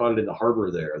York, they caught it in the harbor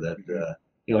there, that,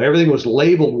 everything was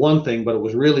labeled one thing, but it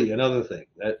was really another thing.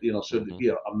 That, so it'd be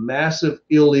a massive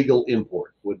illegal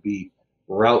import would be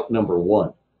route number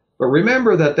one. But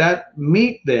remember that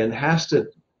meat then has to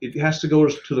go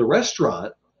to the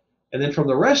restaurant, and then from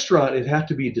the restaurant, it has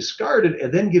to be discarded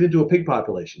and then get into a pig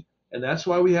population. And that's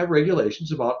why we have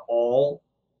regulations about all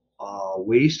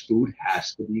waste food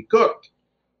has to be cooked,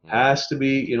 has to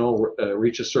be,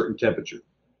 reach a certain temperature.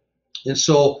 And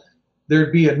so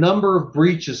there'd be a number of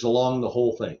breaches along the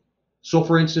whole thing. So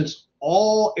for instance,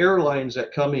 all airlines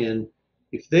that come in,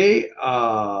 if they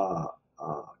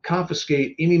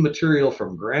confiscate any material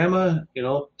from grandma,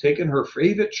 taking her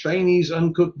favorite Chinese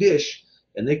uncooked dish,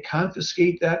 and they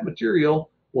confiscate that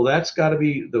material, well, that's got to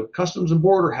be, the Customs and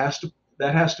Border has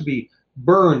to be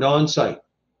burned on site.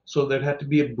 So there'd have to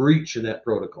be a breach in that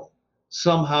protocol.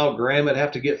 Somehow grandma'd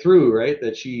have to get through, right?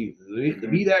 That the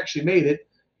meat actually made it,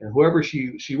 and whoever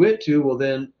she went to, well,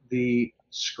 then the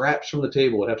scraps from the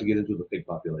table would have to get into the pig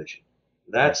population.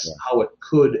 That's how it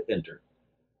could enter.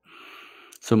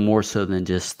 So more so than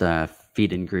just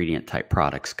feed ingredient type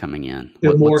products coming in.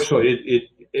 More so, it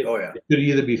Oh, yeah. could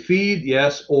either be feed,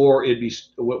 yes, or it'd be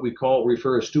what we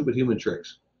refer as stupid human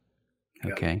tricks.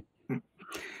 Okay.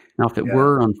 Now, if it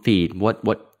were on feed, what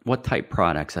type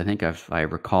products? I think if I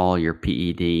recall your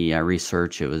PED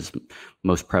research, it was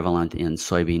most prevalent in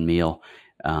soybean meal.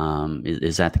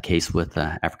 Is that the case with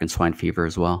African swine fever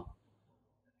as well?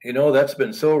 You know, that's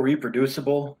been so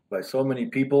reproducible by so many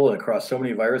people and across so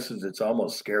many viruses, it's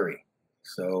almost scary.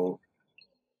 So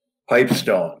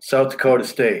Pipestone, South Dakota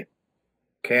State,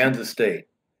 Kansas State,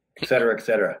 et cetera, et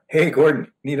cetera. Hey,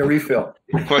 Gordon, need a refill.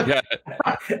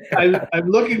 I'm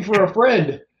looking for a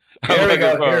friend. Here we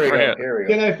go.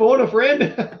 Can I phone a friend?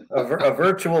 a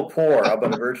virtual pour. How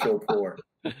about a virtual pour?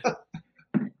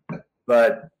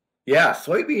 But yeah,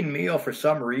 soybean meal for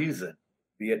some reason,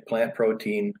 be it plant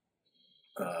protein,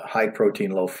 high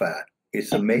protein, low fat,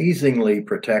 it's amazingly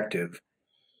protective.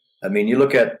 I mean, you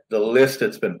look at the list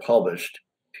that's been published,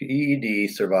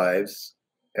 PED survives,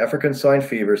 African swine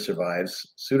fever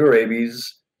survives, pseudorabies,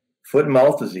 foot and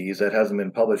mouth disease, that hasn't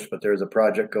been published, but there's a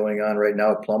project going on right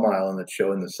now at Plum Island that's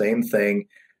showing the same thing,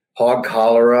 hog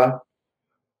cholera,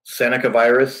 Seneca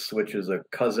virus, which is a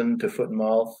cousin to foot and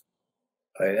mouth,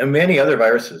 and many other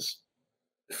viruses.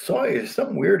 Soy is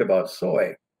something weird about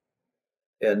soy.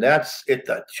 And that's it.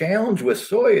 The challenge with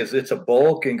soy is it's a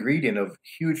bulk ingredient of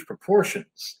huge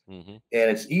proportions. And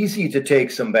it's easy to take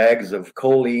some bags of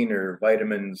choline or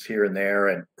vitamins here and there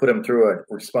and put them through a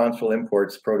responsible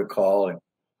imports protocol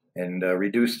and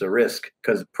reduce the risk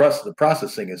because the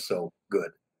processing is so good.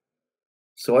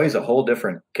 Soy is a whole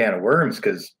different can of worms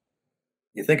because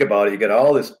you think about it, you got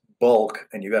all this bulk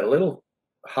and you got a little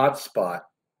hot spot,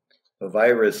 a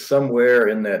virus somewhere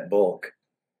in that bulk.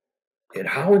 And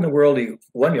how in the world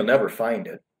you'll never find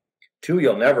it. 2,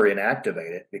 you'll never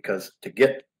inactivate it because to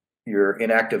get your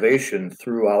inactivation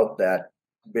throughout that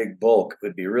big bulk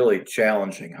would be really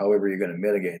challenging, however you're going to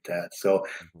mitigate that. So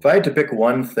if I had to pick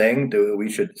one thing that we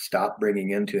should stop bringing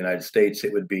into the United States,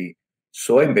 it would be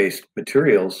soy-based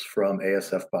materials from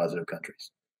ASF positive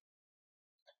countries.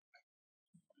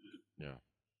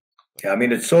 Yeah, I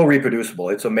mean, it's so reproducible.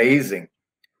 It's amazing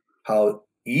how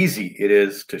easy it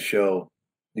is to show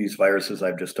these viruses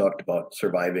I've just talked about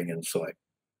surviving in soy.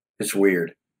 It's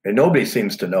weird. And nobody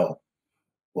seems to know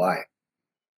why.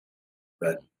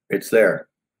 But it's there.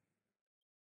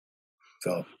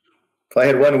 So if I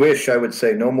had one wish, I would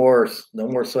say no more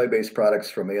soy-based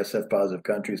products from ASF positive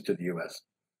countries to the US.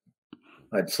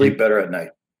 I'd sleep better at night.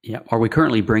 Yeah. Are we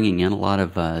currently bringing in a lot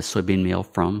of soybean meal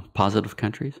from positive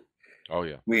countries? Oh,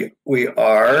 yeah. We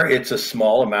are. It's a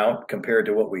small amount compared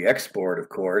to what we export, of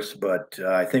course, but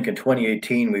I think in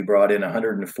 2018 we brought in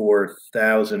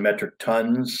 104,000 metric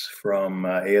tons from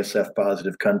ASF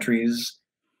positive countries.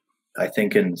 I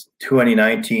think in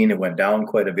 2019 it went down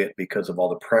quite a bit because of all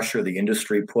the pressure the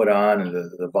industry put on and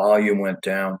the volume went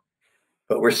down.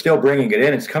 But we're still bringing it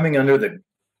in. It's coming under the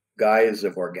guise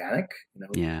of organic.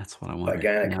 Yeah, that's what I want.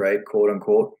 Organic, right? Quote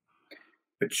unquote.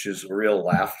 Which is a real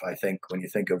laugh, I think, when you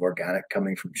think of organic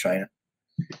coming from China.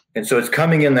 And so it's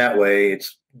coming in that way.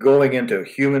 It's going into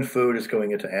human food. It's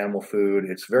going into animal food.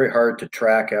 It's very hard to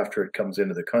track after it comes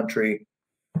into the country.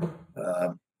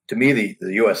 To me, the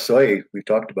U.S. soy, we've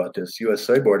talked about this, U.S.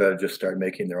 Soy Board ought to just start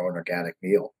making their own organic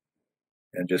meal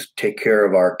and just take care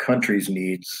of our country's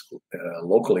needs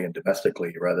locally and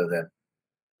domestically rather than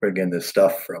bring in this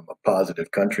stuff from a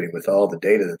positive country with all the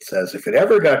data that says if it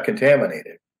ever got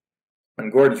contaminated, and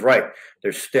Gordon's right,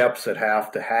 there's steps that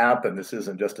have to happen. This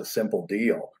isn't just a simple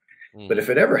deal. But if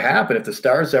it ever happened, if the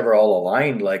stars ever all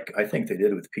aligned, like I think they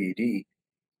did with PED,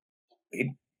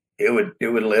 it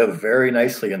would live very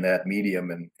nicely in that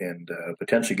medium and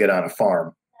potentially get on a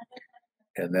farm.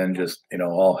 And then just,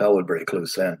 all hell would break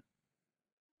loose then.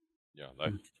 Yeah,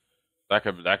 that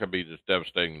could be just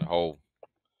devastating the whole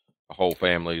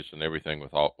families and everything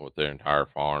with their entire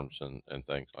farms and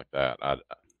things like that.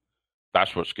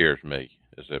 That's what scares me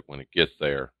is that when it gets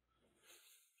there,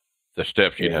 the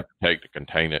steps you'd have to take to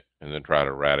contain it and then try to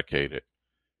eradicate it.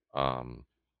 And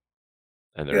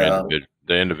the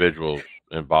individuals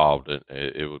involved,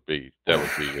 it'd be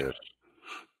devastating.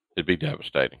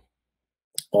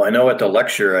 Well, I know at the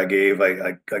lecture I gave,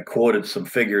 I quoted some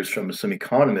figures from some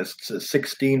economists.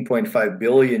 $16.5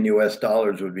 billion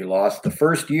would be lost the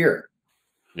first year.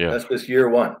 Yeah, that's just year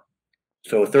one.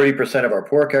 So 30% of our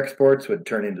pork exports would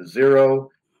turn into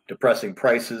zero, depressing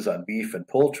prices on beef and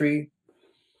poultry.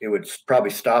 It would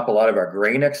probably stop a lot of our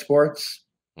grain exports,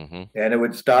 and it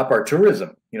would stop our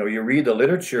tourism. You read the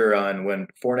literature on when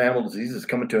foreign animal diseases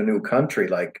come into a new country,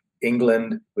 like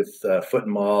England with foot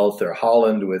and mouth, or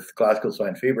Holland with classical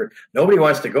swine fever. Nobody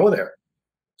wants to go there.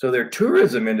 So their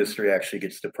tourism industry actually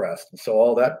gets depressed. And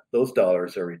so those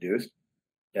dollars are reduced.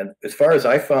 And as far as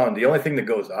I found, the only thing that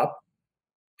goes up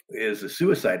is the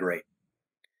suicide rate.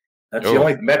 That's the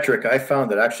only metric I found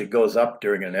that actually goes up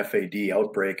during an FAD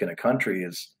outbreak in a country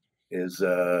is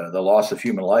the loss of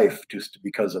human life just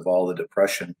because of all the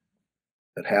depression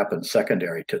that happens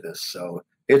secondary to this. So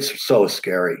it's so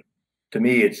scary. To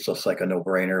me, it's just like a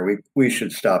no-brainer. We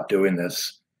should stop doing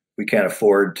this. We can't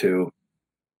afford to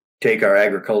take our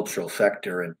agricultural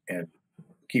sector and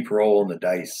keep rolling the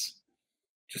dice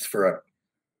just for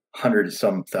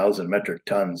 100-some thousand metric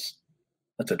tons.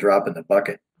 That's a drop in the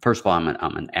bucket. First of all, I'm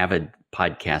an avid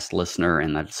podcast listener,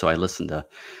 and so I listen to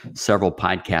several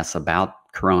podcasts about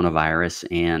coronavirus,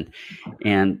 and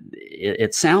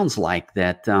it sounds like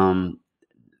that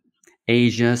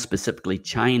Asia, specifically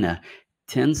China,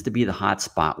 tends to be the hot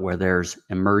spot where there's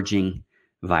emerging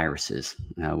viruses,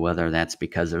 whether that's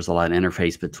because there's a lot of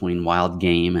interface between wild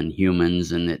game and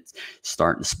humans, and it's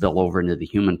starting to spill over into the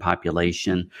human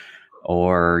population,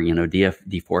 or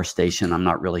deforestation. I'm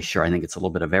not really sure. I think it's a little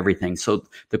bit of everything. So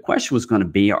the question was going to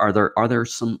be: Are there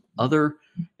some other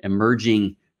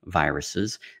emerging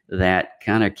viruses that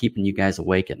kind of keeping you guys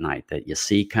awake at night, that you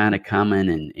see kind of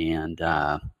coming, and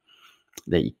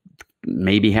that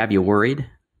maybe have you worried?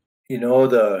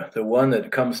 The one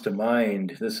that comes to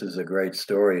mind, this is a great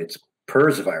story. It's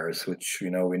PRRS virus, which we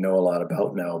know a lot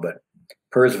about now, but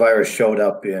PRRS virus showed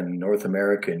up in North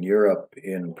America and Europe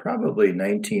in probably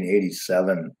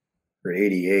 1987 or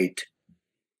 88.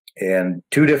 And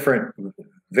two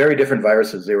very different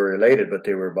viruses. They were related, but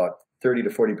they were about 30 to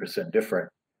 40% different.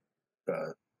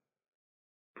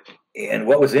 And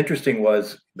what was interesting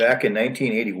was back in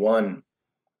 1981,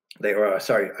 in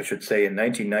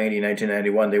 1990,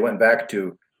 1991, they went back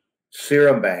to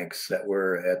serum banks that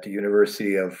were at the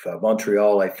University of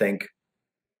Montreal, I think,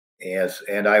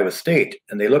 and Iowa State.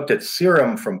 And they looked at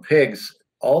serum from pigs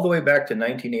all the way back to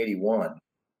 1981.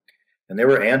 And there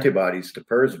were antibodies to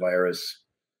PRRS virus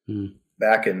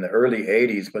back in the early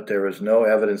 80s, but there was no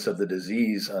evidence of the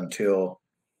disease until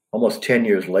almost 10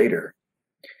 years later.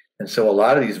 And so a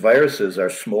lot of these viruses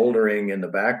are smoldering in the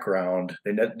background.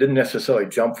 They didn't necessarily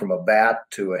jump from a bat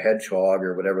to a hedgehog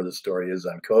or whatever the story is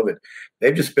on COVID.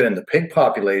 They've just been in the pig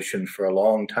population for a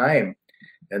long time,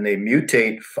 and they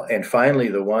mutate. And finally,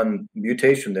 the one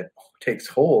mutation that takes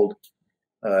hold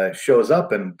shows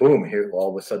up, and boom, here all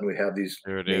of a sudden we have these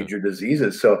major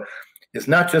diseases. So it's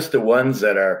not just the ones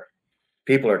that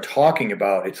people are talking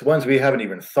about. It's ones we haven't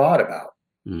even thought about.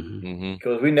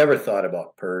 Because we never thought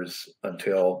about PRRS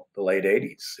until the late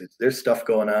 80s. There's stuff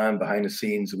going on behind the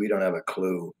scenes. We don't have a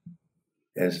clue.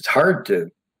 And it's hard to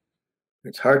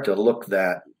look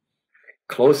that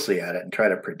closely at it and try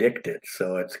to predict it.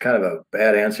 So it's kind of a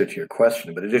bad answer to your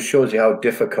question, but it just shows you how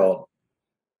difficult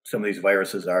some of these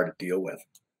viruses are to deal with.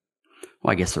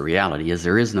 Well, I guess the reality is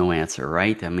there is no answer,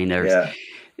 right? I mean,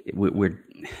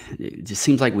 it just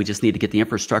seems like we just need to get the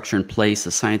infrastructure in place,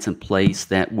 the science in place,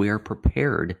 that we're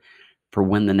prepared for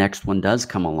when the next one does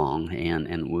come along,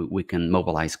 and we can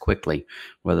mobilize quickly,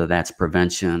 whether that's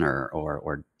prevention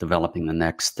or developing the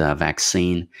next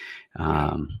vaccine.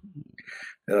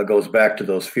 It goes back to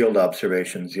those field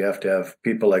observations. You have to have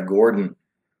people like Gordon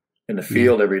in the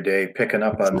field every day picking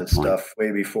up on this stuff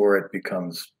way before it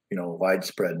becomes,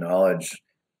 widespread knowledge.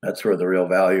 That's where the real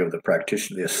value of the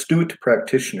practitioner, the astute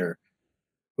practitioner,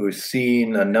 who's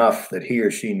seen enough that he or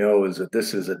she knows that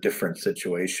this is a different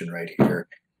situation right here.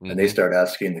 And they start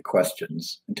asking the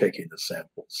questions and taking the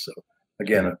samples. So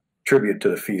again, a tribute to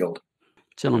the field.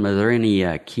 Gentlemen, are there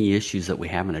any key issues that we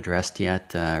haven't addressed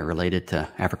yet related to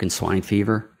African swine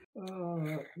fever?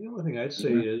 The only thing I'd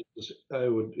say is I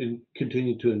would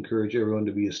continue to encourage everyone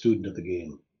to be a student of the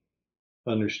game.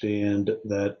 Understand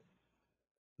that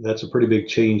that's a pretty big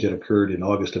change that occurred in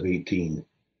August of 18,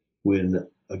 when,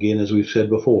 again, as we've said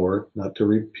before, not to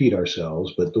repeat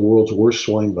ourselves, but the world's worst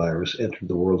swine virus entered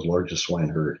the world's largest swine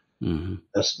herd.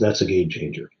 That's a game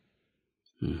changer.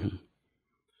 And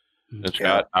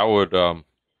Scott, I would,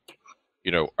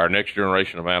 our next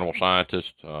generation of animal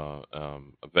scientists,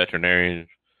 veterinarians,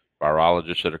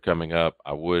 virologists that are coming up,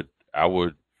 I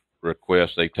would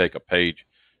request they take a page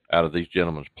out of these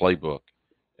gentlemen's playbook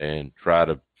and try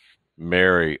to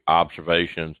marry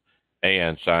observations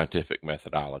and scientific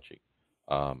methodology.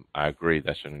 I agree.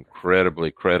 That's an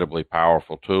incredibly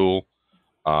powerful tool.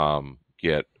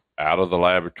 Get out of the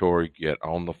laboratory, get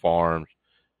on the farms,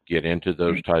 get into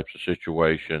those types of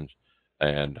situations,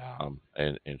 and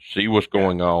see what's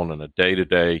going on in a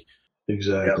day-to-day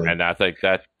Exactly. And I think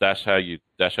that's how you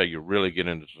really get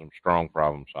into some strong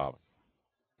problem solving.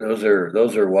 Those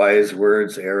are wise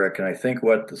words, Eric. And I think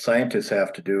what the scientists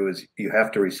have to do is you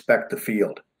have to respect the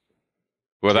field.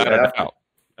 Without a doubt.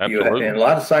 Absolutely. And a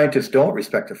lot of scientists don't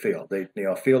respect the field. They,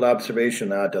 field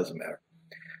observation, it doesn't matter.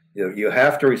 You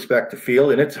have to respect the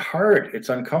field, and it's hard. It's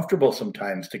uncomfortable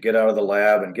sometimes to get out of the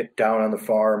lab and get down on the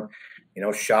farm,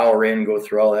 shower in, go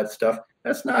through all that stuff.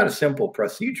 That's not a simple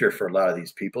procedure for a lot of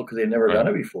these people because they've never done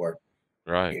it before.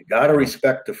 Right. You got to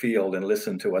respect the field and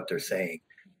listen to what they're saying,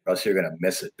 or else you're going to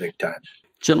miss it big time.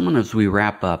 Gentlemen, as we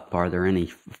wrap up, are there any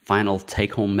final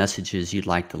take-home messages you'd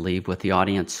like to leave with the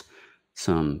audience?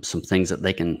 Some things that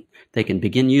they can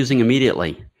begin using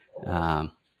immediately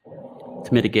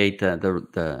to mitigate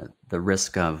the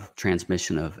risk of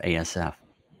transmission of ASF.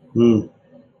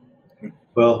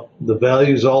 Well, the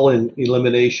value is all in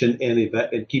elimination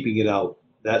and keeping it out.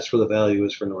 That's where the value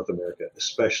is for North America,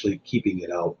 especially keeping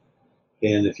it out.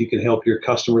 And if you can help your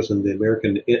customers in the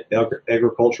American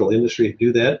agricultural industry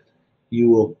do that,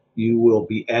 you will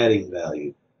be adding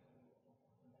value.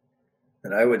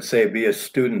 And I would say be a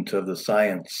student of the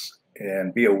science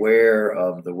and be aware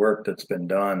of the work that's been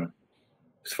done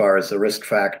as far as the risk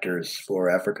factors for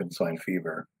African swine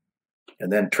fever,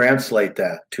 and then translate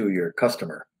that to your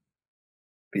customer,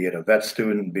 be it a vet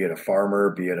student, be it a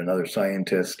farmer, be it another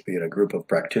scientist, be it a group of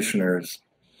practitioners.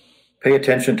 Pay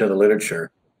attention to the literature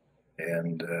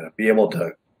and be able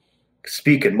to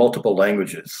speak in multiple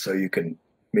languages so you can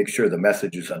make sure the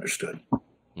message is understood.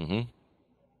 Mm-hmm.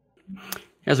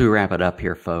 As we wrap it up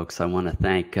here, folks, I want to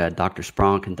thank Dr.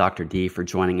 Spronk and Dr. Dee for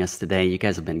joining us today. You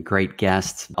guys have been great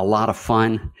guests, a lot of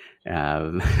fun,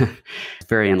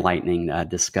 very enlightening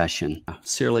discussion. I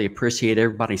sincerely appreciate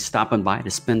everybody stopping by to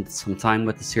spend some time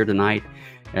with us here tonight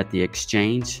at the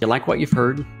Exchange. If you like what you've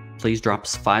heard, please drop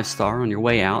us a 5-star on your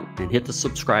way out and hit the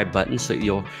subscribe button so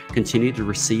you'll continue to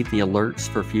receive the alerts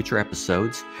for future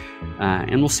episodes.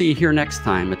 And we'll see you here next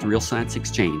time at the Real Science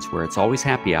Exchange, where it's always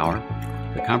happy hour.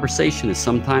 The conversation is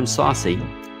sometimes saucy,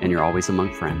 and you're always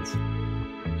among friends.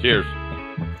 Cheers.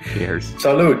 Cheers.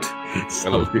 Salute.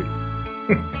 Salute.